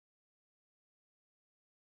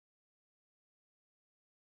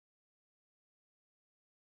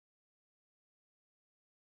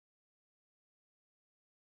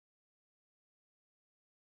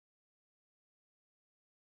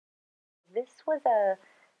this was a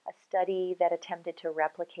study that attempted to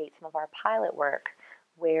replicate some of our pilot work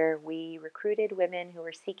where we recruited women who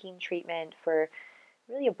were seeking treatment for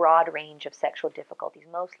really a broad range of sexual difficulties,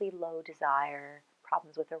 mostly low desire,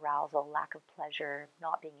 problems with arousal, lack of pleasure,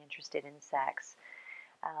 not being interested in sex.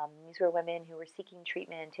 These were women who were seeking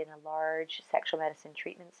treatment in a large sexual medicine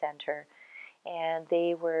treatment center, and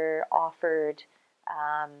they were offered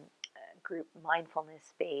group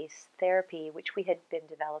mindfulness-based therapy, which we had been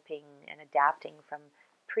developing and adapting from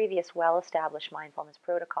previous well-established mindfulness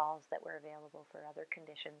protocols that were available for other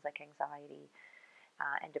conditions like anxiety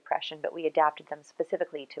and depression, but we adapted them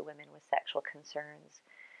specifically to women with sexual concerns.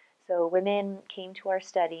 So women came to our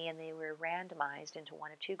study and they were randomized into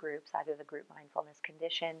one of two groups, either the group mindfulness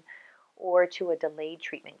condition or to a delayed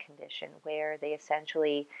treatment condition, where they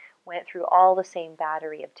essentially went through all the same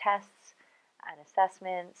battery of tests and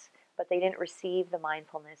assessments, but they didn't receive the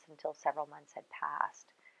mindfulness until several months had passed.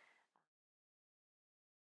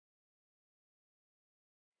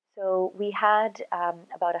 So we had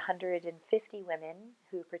about 150 women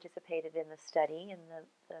who participated in the study, and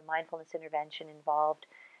the mindfulness intervention involved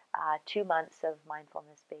 2 months of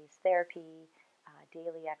mindfulness-based therapy,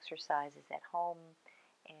 daily exercises at home,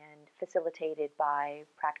 and facilitated by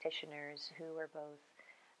practitioners who were both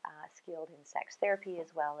skilled in sex therapy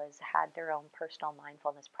as well as had their own personal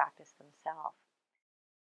mindfulness practice themselves.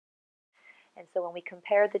 And so when we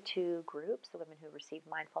compared the two groups, the women who received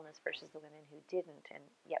mindfulness versus the women who didn't, and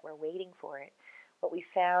yet were waiting for it, what we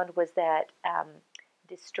found was that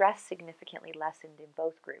distress significantly lessened in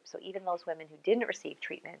both groups. So even those women who didn't receive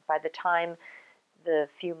treatment, by the time the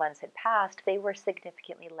few months had passed, they were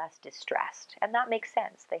significantly less distressed. And that makes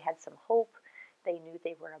sense. They had some hope. They knew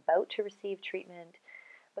they were about to receive treatment,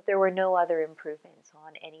 but there were no other improvements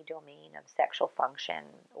on any domain of sexual function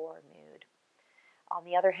or mood. On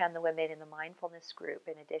the other hand, the women in the mindfulness group,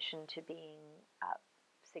 in addition to being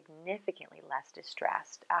significantly less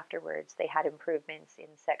distressed afterwards, they had improvements in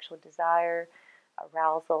sexual desire,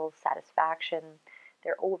 arousal, satisfaction.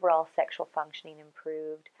 Their overall sexual functioning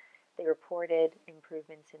improved. They reported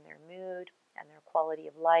improvements in their mood and their quality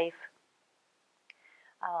of life.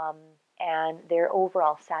 And their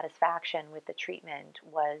overall satisfaction with the treatment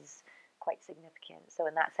was quite significant. So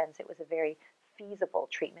in that sense, it was a very feasible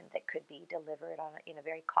treatment that could be delivered in a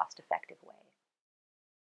very cost-effective way.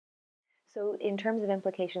 So in terms of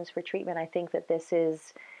implications for treatment, I think that this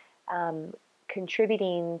is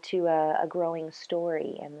contributing to a growing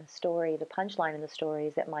story. And the punchline in the story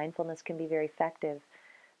is that mindfulness can be very effective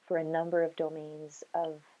for a number of domains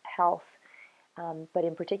of health, but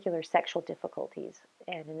in particular sexual difficulties.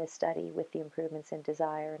 And in this study, with the improvements in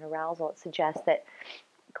desire and arousal, it suggests that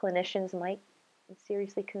clinicians might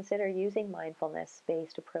seriously consider using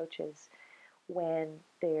mindfulness-based approaches when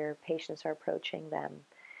their patients are approaching them.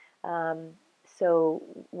 So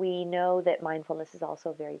we know that mindfulness is also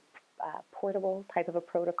a very portable type of a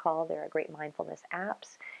protocol. There are great mindfulness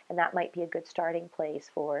apps, and that might be a good starting place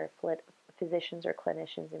for physicians or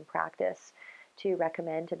clinicians in practice to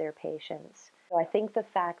recommend to their patients. So I think the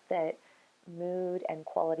fact that mood and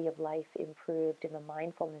quality of life improved in the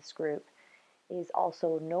mindfulness group is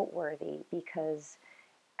also noteworthy, because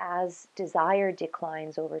as desire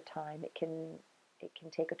declines over time, it can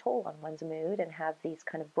take a toll on one's mood and have these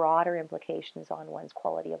kind of broader implications on one's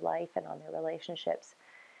quality of life and on their relationships.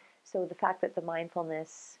 So the fact that the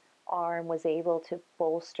mindfulness arm was able to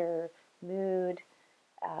bolster mood,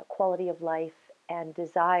 quality of life, and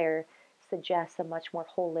desire suggests a much more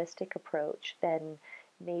holistic approach than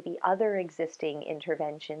maybe other existing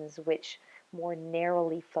interventions which more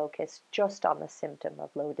narrowly focus just on the symptom of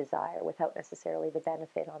low desire without necessarily the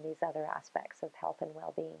benefit on these other aspects of health and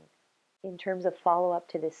well-being. In terms of follow-up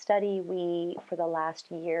to this study, we, for the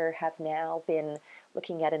last year, have now been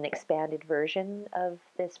looking at an expanded version of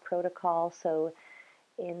this protocol. So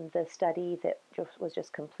in the study that was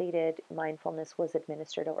just completed, mindfulness was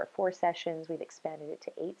administered over 4 sessions. We've expanded it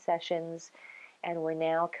to 8 sessions. And we're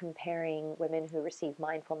now comparing women who receive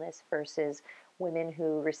mindfulness versus women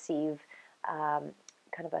who receive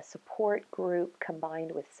kind of a support group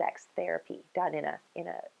combined with sex therapy done in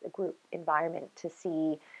a group environment, to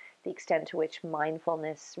see the extent to which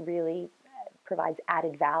mindfulness really provides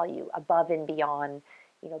added value above and beyond,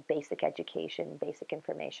 basic education, basic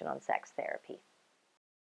information on sex therapy.